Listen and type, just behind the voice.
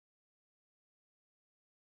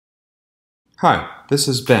Hi, this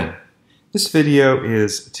is Ben. This video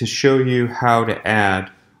is to show you how to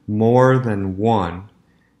add more than one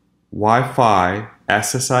Wi-Fi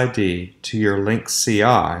SSID to your Lynx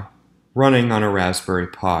CI running on a Raspberry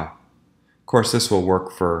Pi. Of course, this will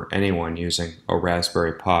work for anyone using a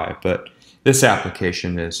Raspberry Pi, but this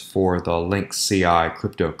application is for the Lynx CI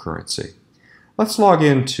cryptocurrency. Let's log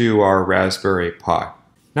into our Raspberry Pi.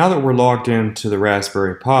 Now that we're logged into the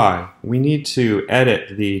Raspberry Pi, we need to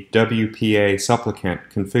edit the WPA supplicant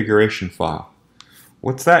configuration file.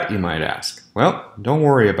 What's that, you might ask? Well, don't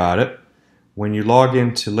worry about it. When you log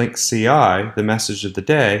into Lynx CI, the message of the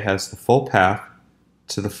day has the full path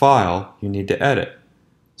to the file you need to edit.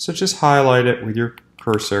 So just highlight it with your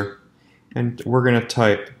cursor, and we're going to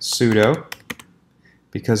type sudo,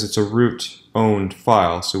 because it's a root-owned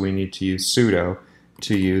file, so we need to use sudo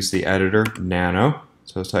to use the editor nano.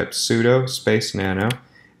 So type sudo space nano,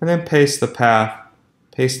 and then paste the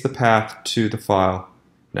path to the file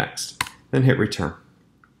next. Then hit return.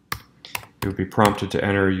 You'll be prompted to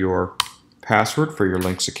enter your password for your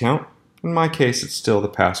Lynx account. In my case, it's still the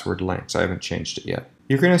password Lynx. I haven't changed it yet.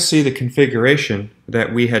 You're going to see the configuration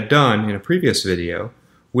that we had done in a previous video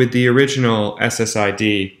with the original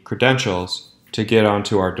SSID credentials to get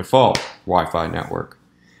onto our default Wi-Fi network.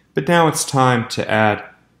 But now it's time to add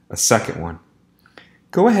a second one.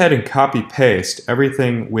 Go ahead and copy-paste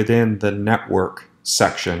everything within the network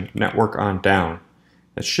section, network on down.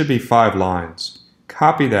 That should be 5 lines.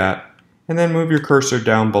 Copy that, and then move your cursor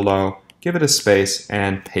down below, give it a space,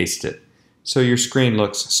 and paste it. So your screen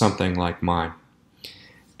looks something like mine.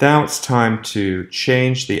 Now it's time to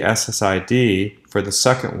change the SSID for the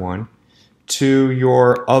second one to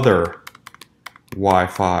your other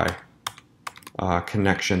Wi-Fi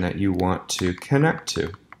connection that you want to connect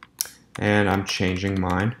to. And I'm changing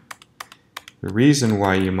mine. The reason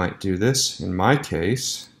why you might do this, in my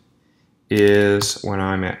case, is when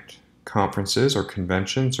I'm at conferences or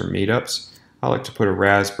conventions or meetups, I like to put a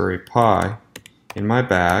Raspberry Pi in my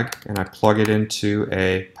bag, and I plug it into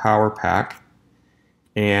a power pack,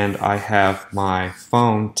 and I have my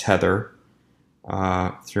phone tether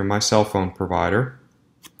through my cell phone provider,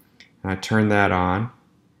 and I turn that on,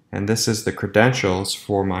 and this is the credentials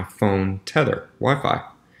for my phone tether Wi-Fi.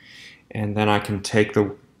 And then I can take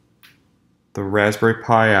the Raspberry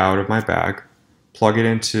Pi out of my bag, plug it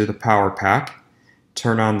into the power pack,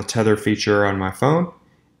 turn on the tether feature on my phone,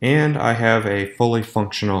 and I have a fully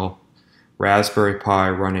functional Raspberry Pi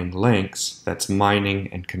running Lynx that's mining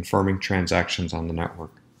and confirming transactions on the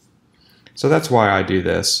network. So that's why I do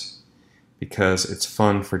this, because it's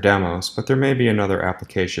fun for demos, but there may be another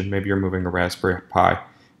application. Maybe you're moving a Raspberry Pi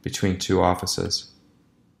between 2 offices,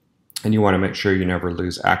 and you want to make sure you never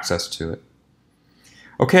lose access to it.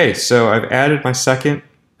 Okay, so I've added my second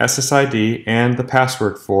SSID and the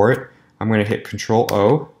password for it. I'm going to hit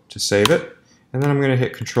Control-O to save it, and then I'm going to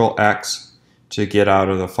hit Control-X to get out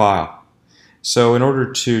of the file. So in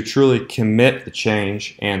order to truly commit the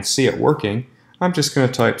change and see it working, I'm just going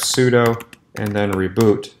to type sudo and then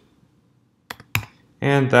reboot,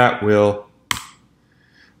 and that will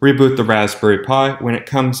reboot the Raspberry Pi. When it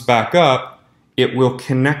comes back up, it will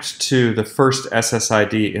connect to the first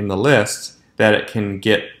SSID in the list that it can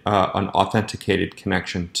get an authenticated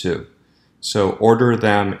connection to. So order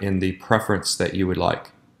them in the preference that you would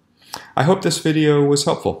like. I hope this video was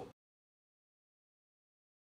helpful.